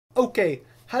Okay,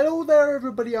 hello there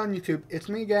everybody on YouTube, it's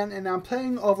me again and I'm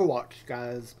playing Overwatch,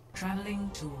 guys.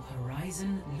 Traveling to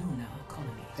Horizon Luna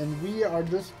Colony. And we are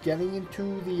just getting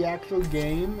into the actual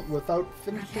game without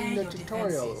finishing the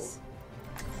tutorial. Defenses.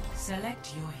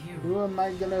 Select your hero. Who am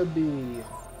I gonna be?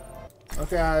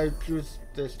 Okay, I choose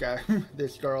this guy,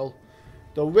 this girl.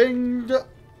 The Winged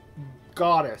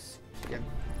Goddess. Yeah,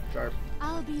 sure.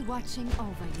 I'll be watching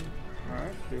over you.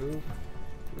 Alright, do.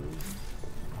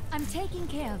 I'm taking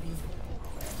care of you.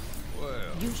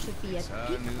 Well, You should be at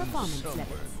peak performance levels.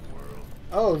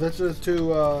 Oh, this is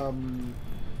to,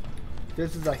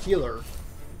 this is a healer.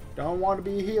 Don't want to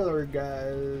be a healer,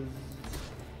 guys.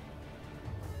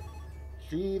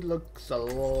 She looks a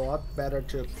lot better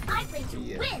to I'm ready to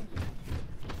win!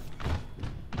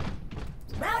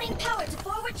 Routing power to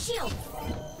forward shield!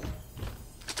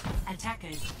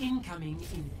 Attackers incoming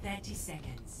in 30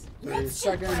 seconds. 30 Let's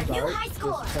shoot for seconds, a new alright. high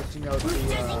score! Just testing out Boosters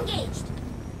the engaged!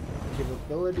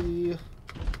 capability.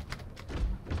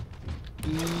 E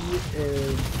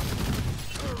is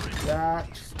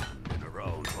that.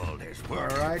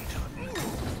 Alright.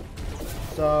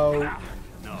 So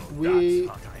we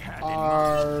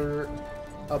are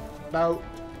about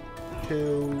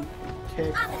to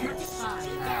kick I'm gonna have to shoot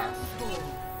you down! 4,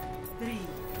 3,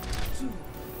 2,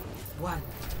 1.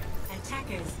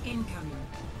 Attackers incoming.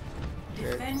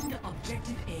 Defend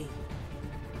objective A.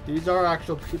 These are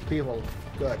actual people.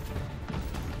 Good.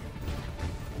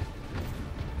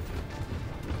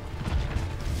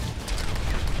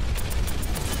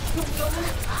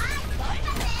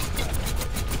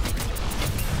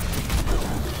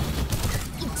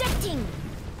 Ejecting!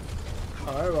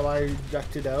 Alright, well I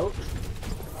ejected out.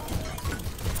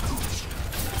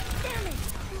 Damn it!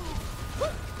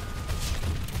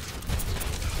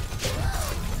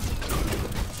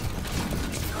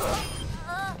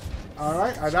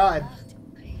 Alright, I died.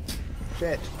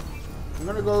 Shit. I'm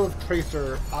gonna go with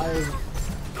Tracer. I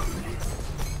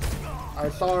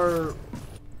saw her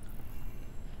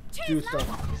do stuff.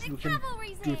 You can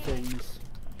do things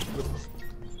with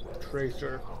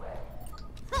Tracer.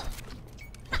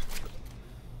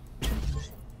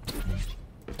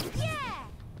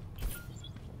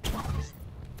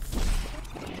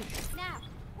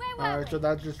 Alright, so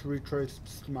that just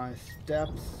retraced my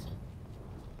steps.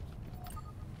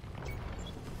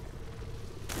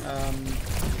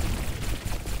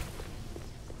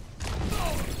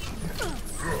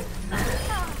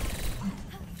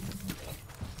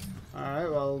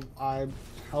 Alright, well, I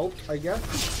helped, I guess.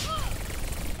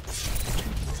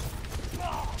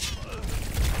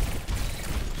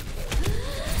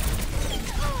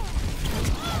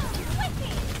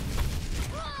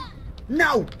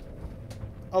 No!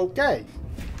 Okay.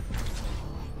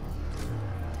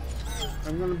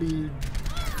 I'm gonna be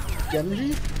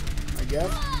Genji, I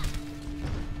guess.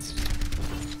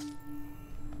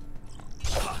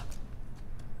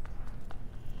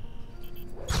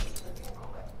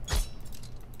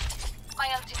 My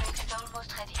ultimate is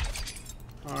almost ready.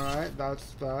 Alright,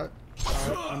 that's that.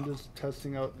 Alright, I'm just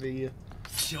testing out the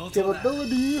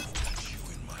capability.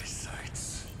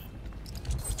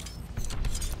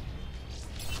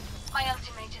 My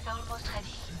ultimate is almost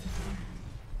ready.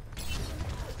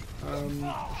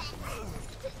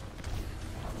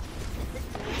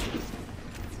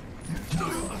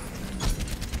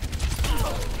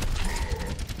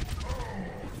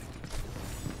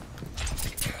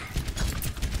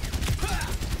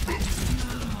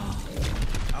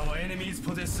 Our enemies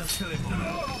possess a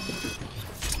teleport.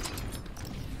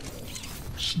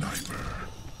 Sniper.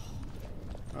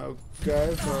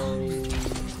 Okay, so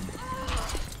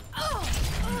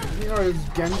you know, is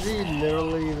Genji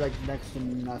literally like next to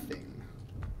nothing?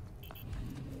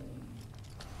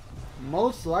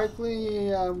 Most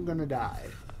likely, I'm gonna die.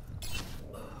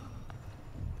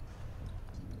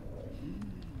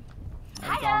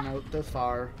 I've gone out this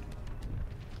far.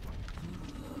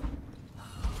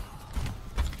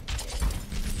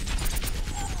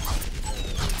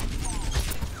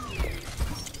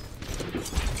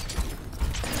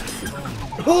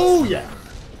 Oh yeah!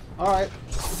 Alright.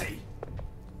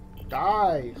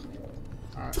 Die!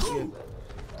 Alright, good.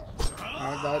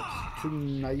 Alright, that's to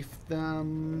knife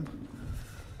them.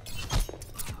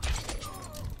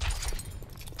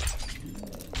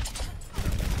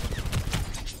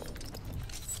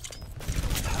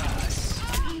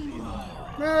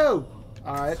 No!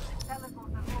 Alright.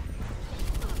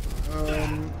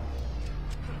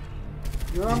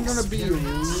 You know, I'm gonna be a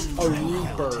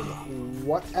Reaper.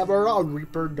 Whatever a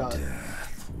Reaper does.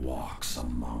 Death walks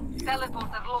among you.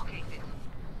 Teleporter located.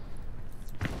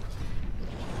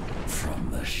 From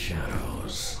the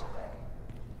shadows.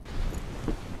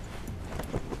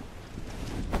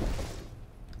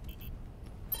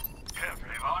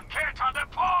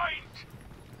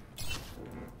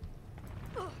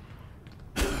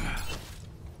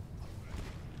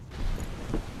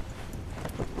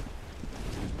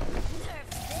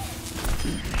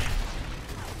 I've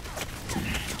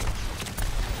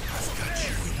got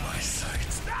you in my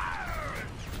sights.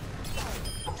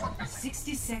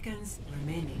 60 seconds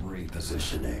remaining.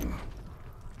 Repositioning.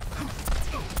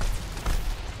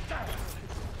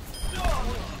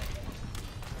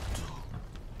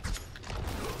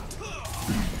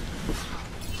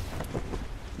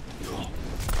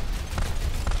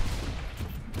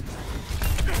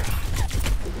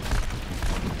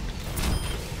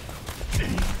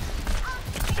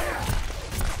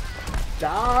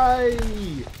 Die!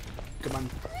 Come on.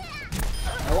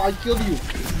 Oh, I killed you.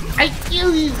 I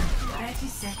killed you! 30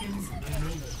 seconds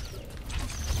remaining.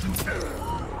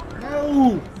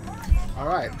 No!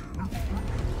 Alright.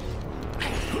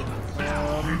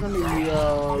 Let me,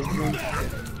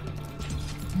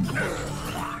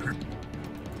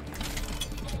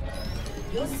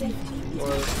 Your safety is or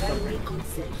my primary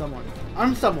concern. someone.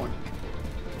 I'm someone.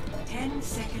 10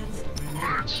 seconds remaining.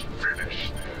 Let's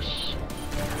finish this.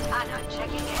 Anna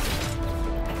checking in.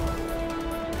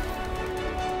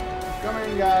 Come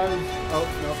in, guys. Oh,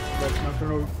 no. That's not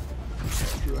gonna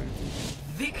do anything.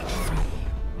 Victory.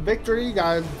 Victory,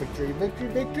 guys. Victory, victory,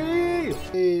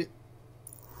 victory!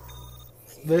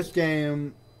 This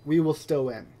game, we will still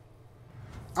win.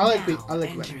 I like Now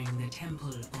winning. entering the temple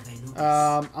of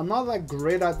Anubis. I'm not that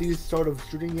great at these sort of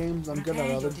shooting games. I'm good at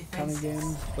Prepare other your kind of defenses.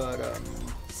 games, but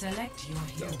Select your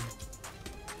hero.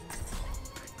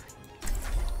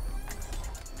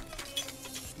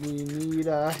 we need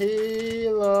a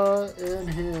healer in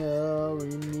here.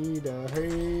 We need a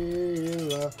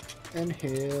healer in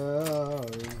here.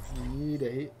 We need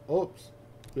a oops.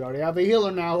 We already have a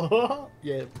healer now.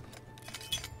 Yeah.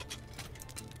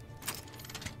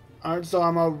 Alright, so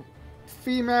I'm a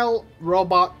female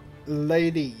robot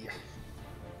lady.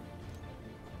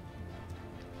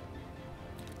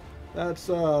 That's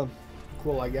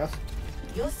cool, I guess.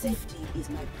 Your safety is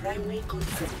my primary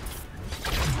concern.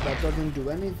 That doesn't do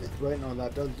anything. Wait, no,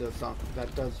 that does do something.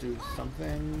 That does do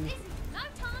something. No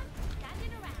time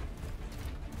standing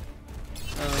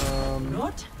around.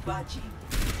 Not budging.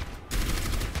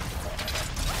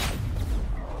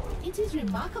 It is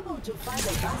remarkable to find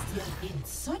a bastion in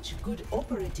such good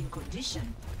operating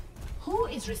condition. Who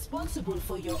is responsible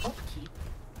for your upkeep?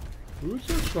 Who's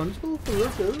responsible for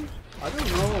this? I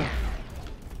don't know.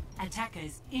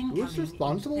 Attackers incoming Who's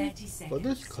responsible in 30 for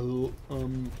this seconds.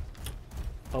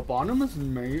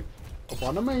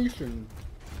 abomination?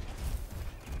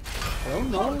 Oh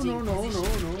no, no, no, no, no.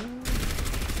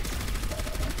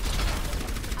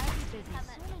 I'll be busy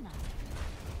soon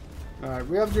enough. Alright,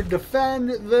 we have to defend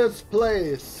this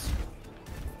place.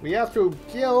 We have to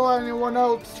kill anyone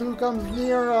else who comes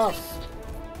near us.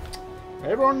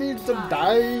 Everyone needs to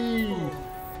die.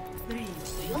 3,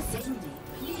 Your safety,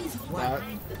 please move That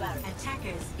behind the barrier.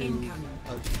 attackers is incoming.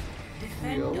 a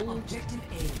Defend shield objective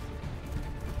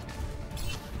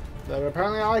A. that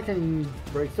apparently I can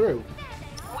break through.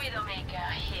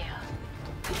 Widowmaker here.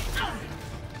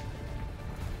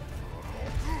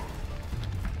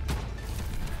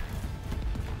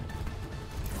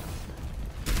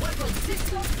 Weapon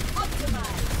system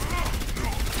optimized.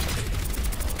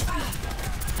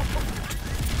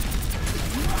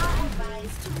 You are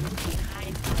advised to move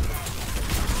behind the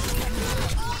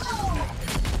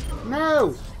barrier.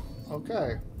 No!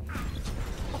 Okay.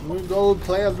 We go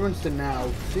play as Winston now.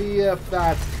 See if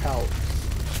that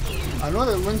helps. I know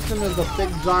that Winston is a big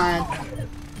giant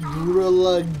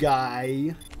gorilla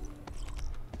guy.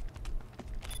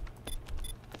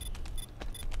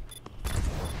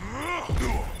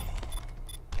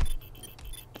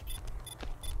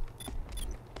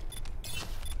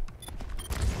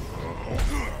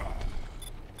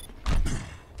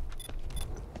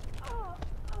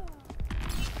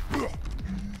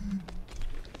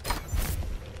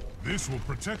 This will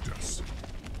protect us.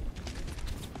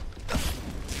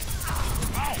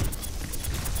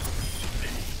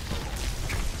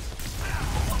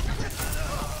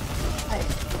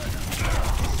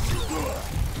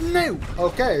 No!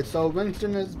 Okay, so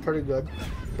Winston is pretty good,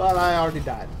 but I already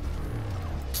died.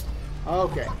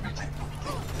 Okay.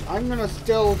 I'm gonna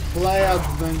still play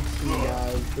as Winston,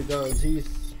 guys, because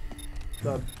he's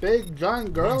the big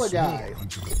giant gorilla guy,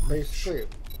 basically.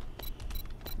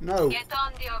 No. Get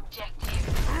on the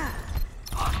objective.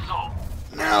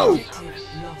 No!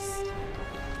 Objective lost.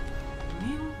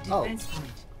 New Oh, defense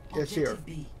point. it's here. Objective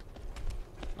B.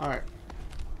 Alright.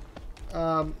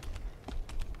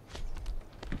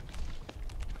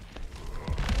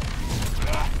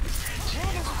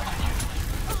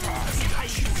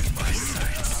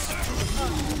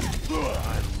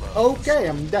 Okay,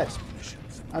 I'm dead.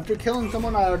 After killing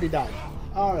someone, I already died.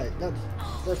 Alright,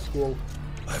 that's cool.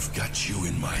 I've got you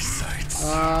in my sights.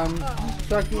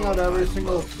 Checking out every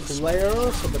single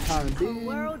player for the time being.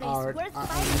 world is Alright, worth I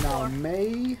fighting am now for.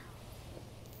 May.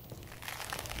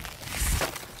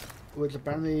 Which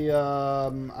apparently,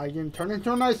 I can turn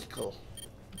into an icicle.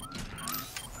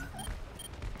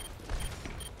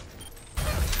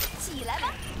 起来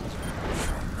吧。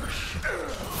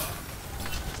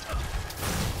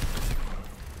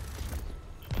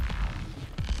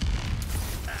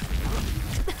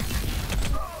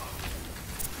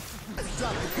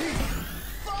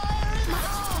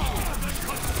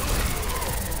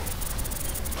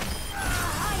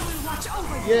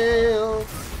 Yeah!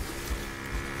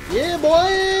 Yeah,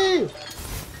 boy!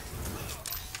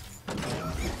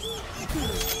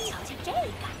 瞧瞧这个，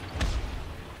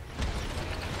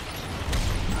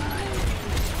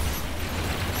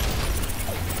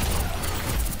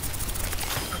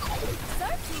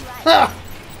 Ha!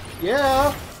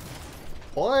 Yeah!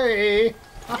 Boy!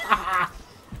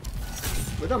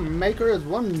 Widowmaker is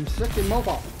one second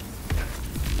mobile.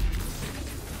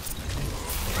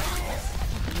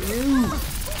 You!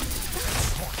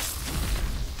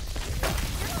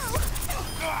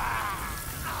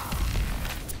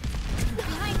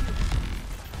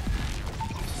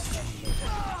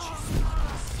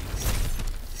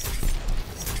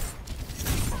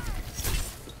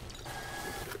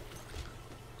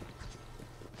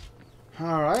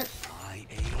 Alright. My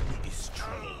aim is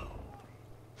true.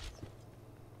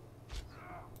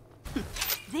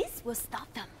 This will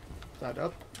stop them. That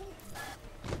up.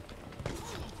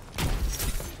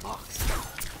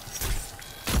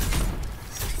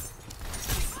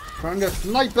 Trying to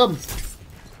snipe them.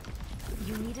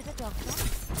 You needed a doctor?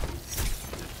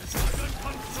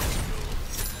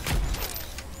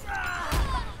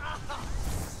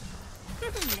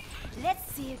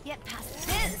 Let's see you get past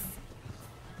this.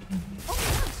 Oh my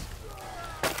gosh.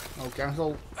 Oh,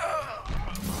 cancel.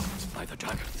 By the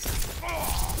dagger.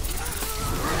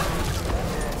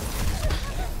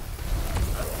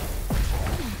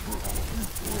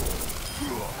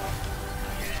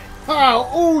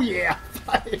 Oh yeah!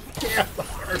 5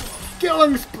 campers.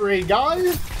 Killing spree,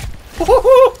 guys!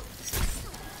 Woohoo!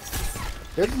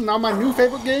 This is now my new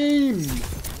favorite game.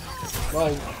 Well,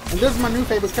 and this is my new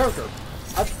favorite character.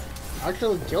 I've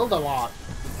actually killed a lot.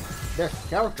 This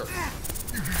character.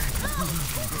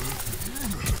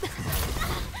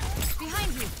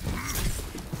 Behind you.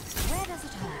 Where does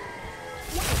it hurt?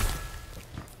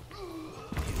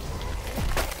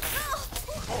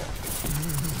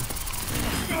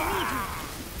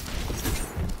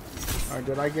 Alright,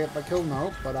 did I get my kill?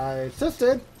 No, but I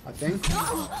assisted, I think.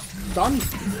 Done.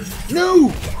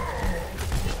 No!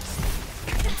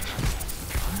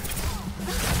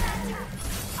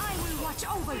 I will watch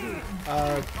over you.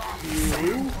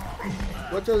 Q?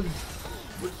 What's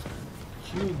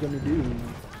Q gonna do?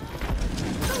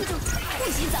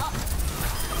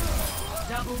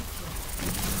 Double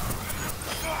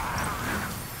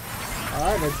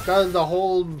Alright, it does the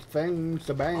whole thing,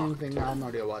 shebang thing, I have no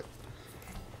idea what.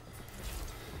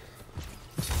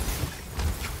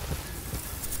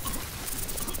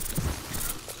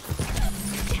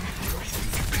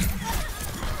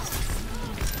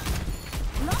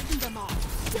 Knocking them off.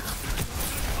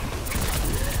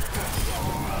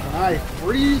 Can I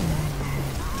freeze?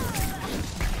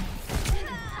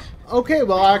 Okay,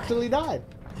 well I actually died.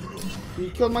 He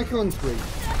killed my killing spree.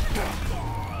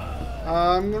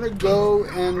 I'm gonna go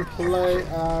and play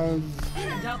as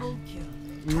double kill.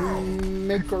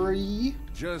 Mickery.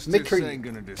 Justice Mickery. ain't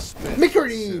gonna dispense.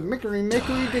 Mickery! Mickery,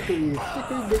 Mickery, Dickery.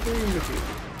 Dickery, Dickery, Mickery.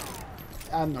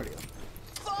 I have no idea.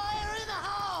 Fire in the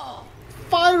hole!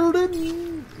 Fired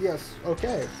in! Yes,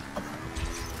 okay.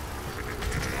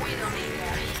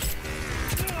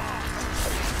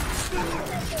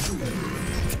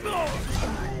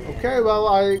 Okay, well,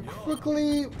 I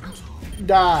quickly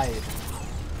died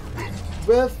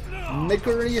with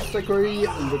Nickery, Sickery,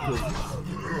 Lickery.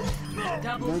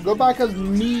 I'm gonna go back as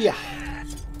Mia.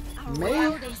 May?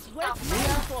 World is worth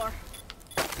fighting for.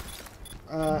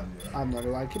 I'm not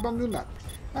gonna keep on doing that.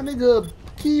 I need to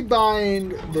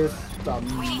keybind this stuff.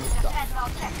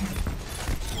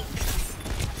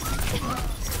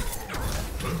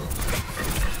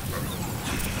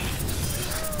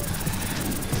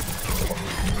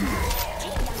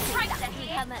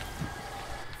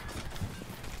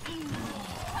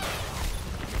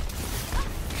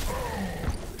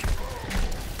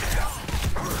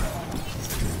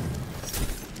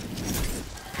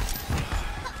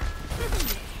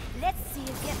 Let's see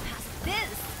you get past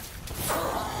this.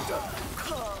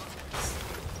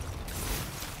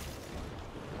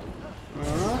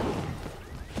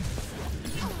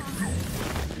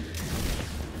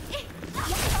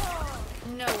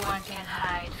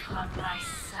 from my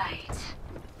sight.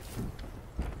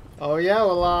 Oh yeah,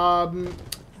 well,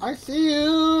 I see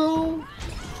you.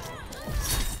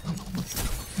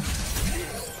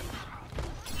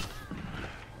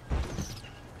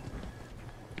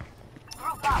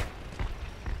 Group up.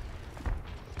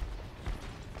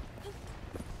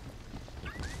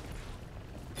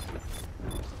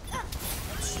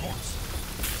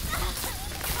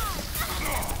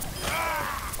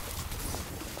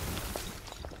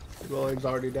 Well, he's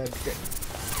already dead. Okay.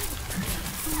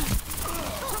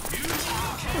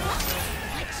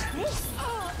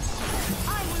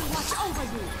 I will watch over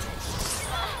you.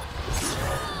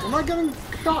 Am I getting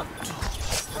shot?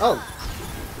 Oh,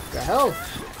 the hell?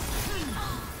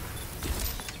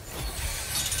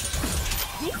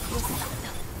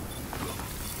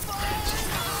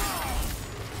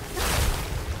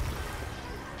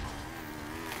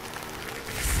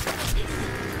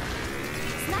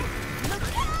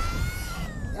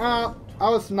 I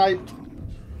was sniped.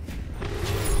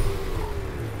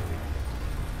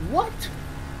 What?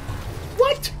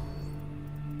 What?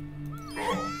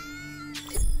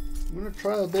 I'm gonna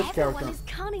try out this Everyone character. is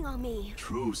counting on me.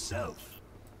 True self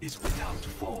is without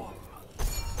form.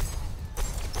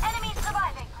 Enemy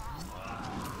surviving.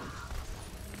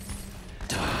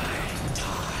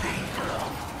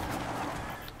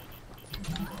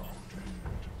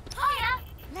 Oh yeah.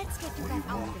 Let's get you We back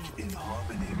out walk there. in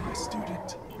harmony, my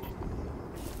student.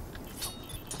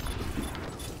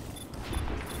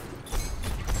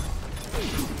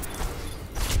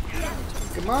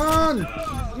 Come on!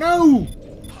 No!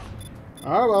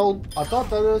 Alright, well, I thought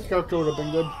that this character would have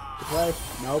been good to play.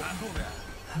 Nope.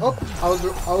 Oh, I was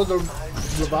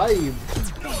revived.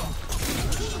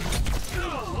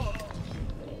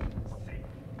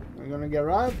 Am I gonna get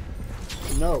revived?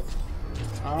 No.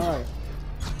 Alright.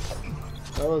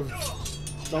 That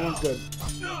was good.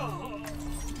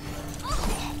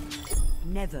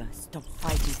 Never stop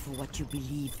fighting for what you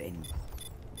believe in.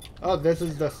 Oh, this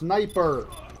is the sniper.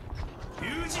 I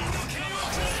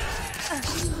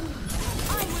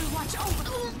will watch over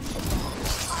you.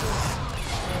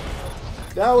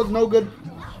 That was no good.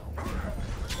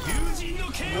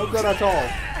 No good at all.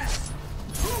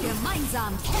 Your mind's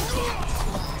on.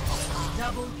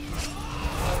 Double.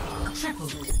 Triple.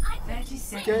 30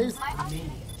 seconds. Okay.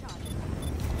 remaining.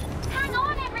 Hang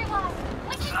on, everyone.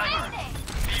 We can do this.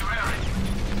 Be wary.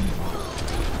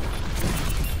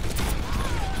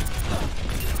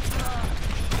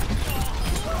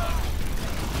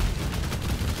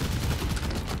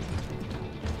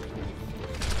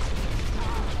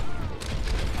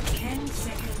 10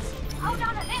 seconds. Hold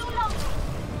on a little longer.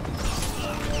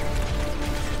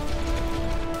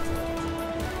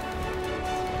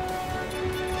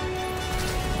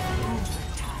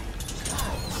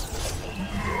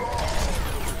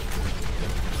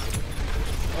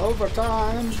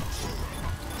 Overtime.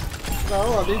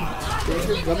 No, I think this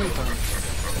is gummy time.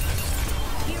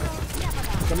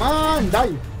 Come on,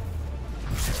 die.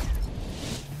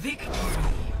 Victory.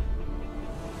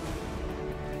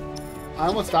 I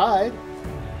almost died.